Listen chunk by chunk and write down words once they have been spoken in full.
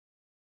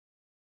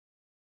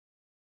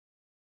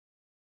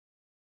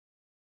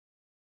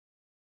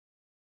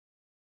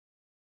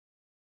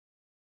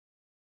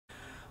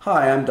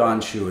Hi, I'm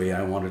Don Shewey.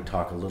 I want to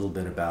talk a little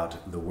bit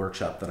about the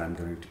workshop that I'm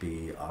going to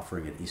be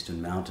offering at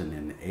Easton Mountain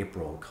in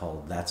April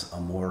called That's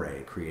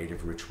Amore,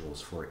 Creative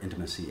Rituals for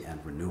Intimacy and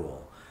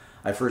Renewal.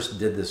 I first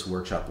did this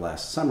workshop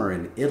last summer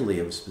in Italy.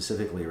 It was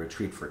specifically a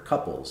retreat for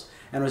couples,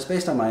 and it was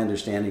based on my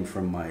understanding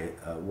from my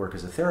work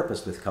as a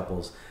therapist with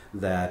couples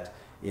that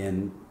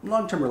in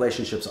long-term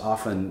relationships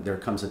often there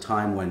comes a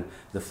time when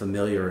the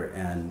familiar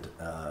and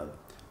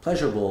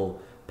pleasurable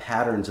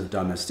patterns of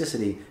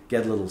domesticity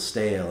get a little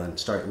stale and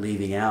start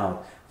leaving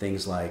out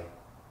things like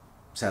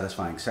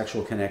satisfying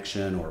sexual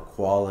connection or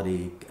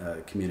quality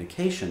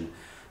communication.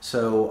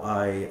 So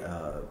I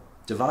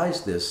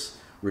devised this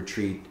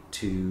retreat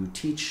to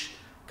teach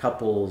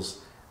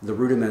couples the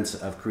rudiments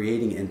of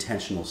creating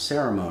intentional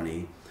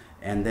ceremony,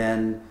 and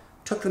then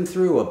took them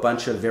through a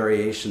bunch of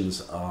variations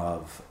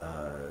of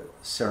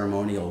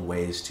ceremonial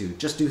ways to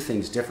just do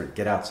things different,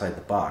 get outside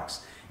the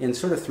box, in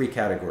sort of three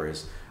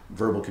categories: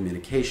 verbal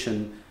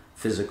communication,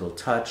 physical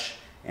touch,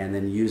 and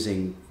then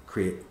using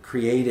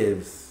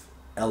creative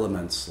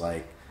elements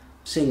like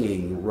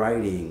singing,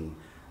 writing,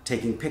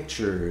 taking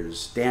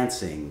pictures,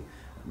 dancing,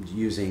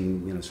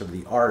 using sort of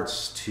the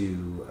arts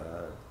to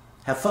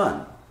have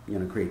fun,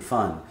 create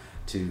fun,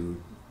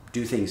 to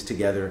do things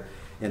together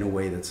in a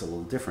way that's a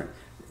little different.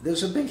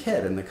 There's a big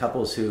hit, and the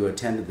couples who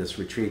attended this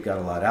retreat got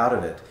a lot out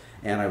of it.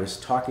 And I was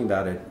talking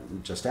about it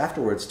just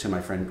afterwards to my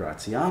friend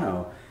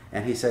Graziano,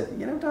 and he said,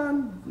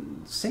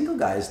 Don, single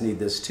guys need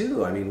this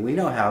too. I mean, we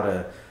know how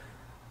to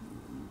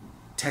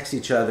text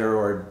each other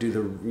or do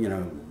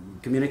the,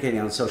 communicating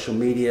on social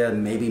media,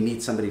 maybe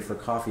meet somebody for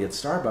coffee at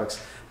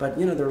Starbucks, but,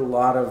 there are a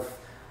lot of,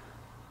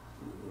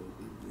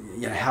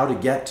 how to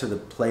get to the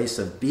place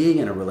of being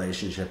in a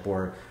relationship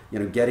or,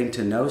 getting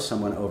to know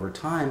someone over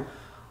time.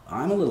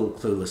 I'm a little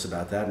clueless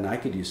about that, and I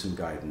could use some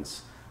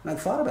guidance. And I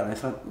thought about it. I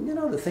thought,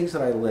 the things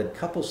that I led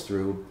couples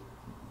through,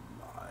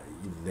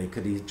 they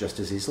could just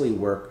as easily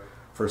work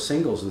for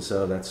singles, and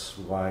so that's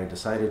why I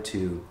decided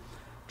to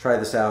try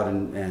this out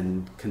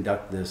and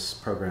conduct this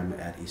program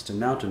at Easton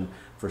Mountain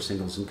for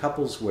singles and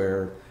couples,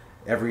 where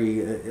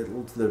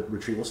the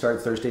retreat will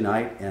start Thursday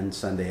night and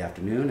Sunday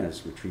afternoon,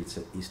 as retreats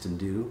at Easton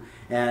do,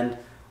 and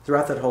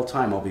throughout that whole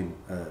time I'll be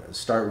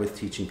start with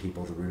teaching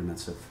people the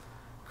rudiments of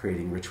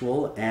creating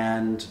ritual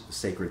and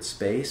sacred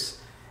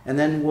space, and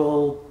then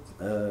we'll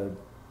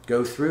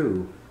go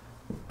through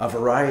a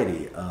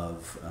variety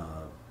of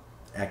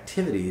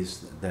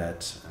activities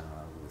that,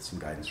 with some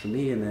guidance from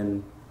me, and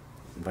then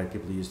invite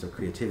people to use their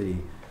creativity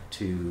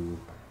to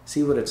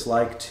see what it's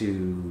like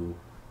to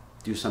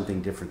do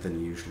something different than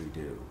you usually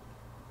do.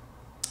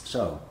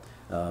 So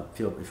if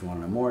you want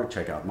to know more,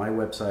 check out my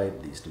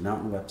website, the Easton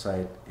Mountain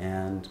website,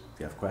 and if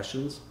you have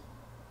questions,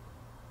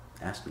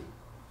 ask me.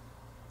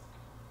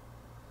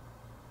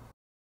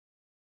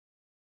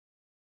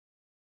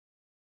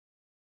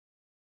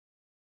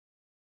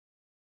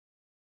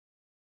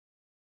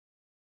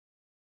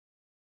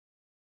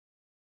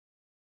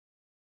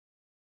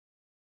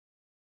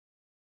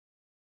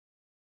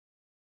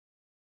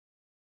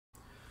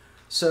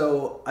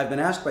 So I've been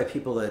asked by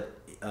people that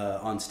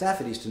on staff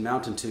at Easton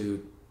Mountain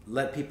to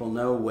let people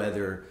know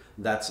whether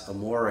That's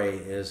Amore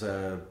is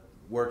a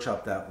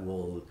workshop that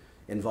will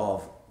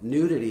involve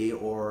nudity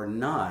or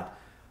not.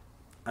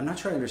 I'm not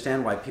sure I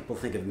understand why people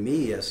think of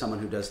me as someone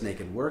who does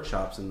naked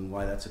workshops, and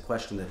why that's a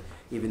question that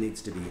even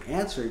needs to be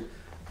answered.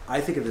 I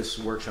think of this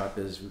workshop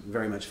as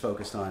very much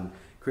focused on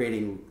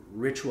creating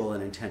ritual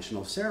and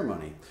intentional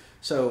ceremony.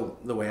 So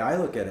the way I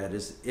look at it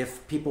is,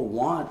 if people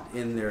want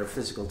in their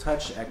physical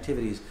touch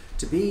activities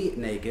to be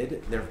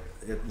naked,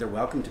 they're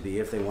welcome to be.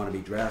 If they want to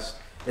be dressed,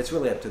 it's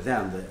really up to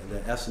them.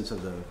 The essence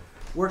of the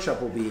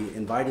workshop will be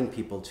inviting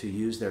people to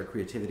use their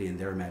creativity and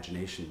their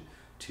imagination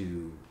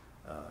to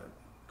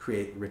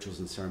create rituals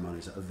and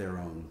ceremonies of their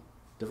own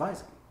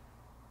devising.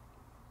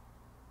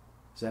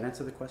 Does that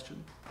answer the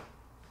question?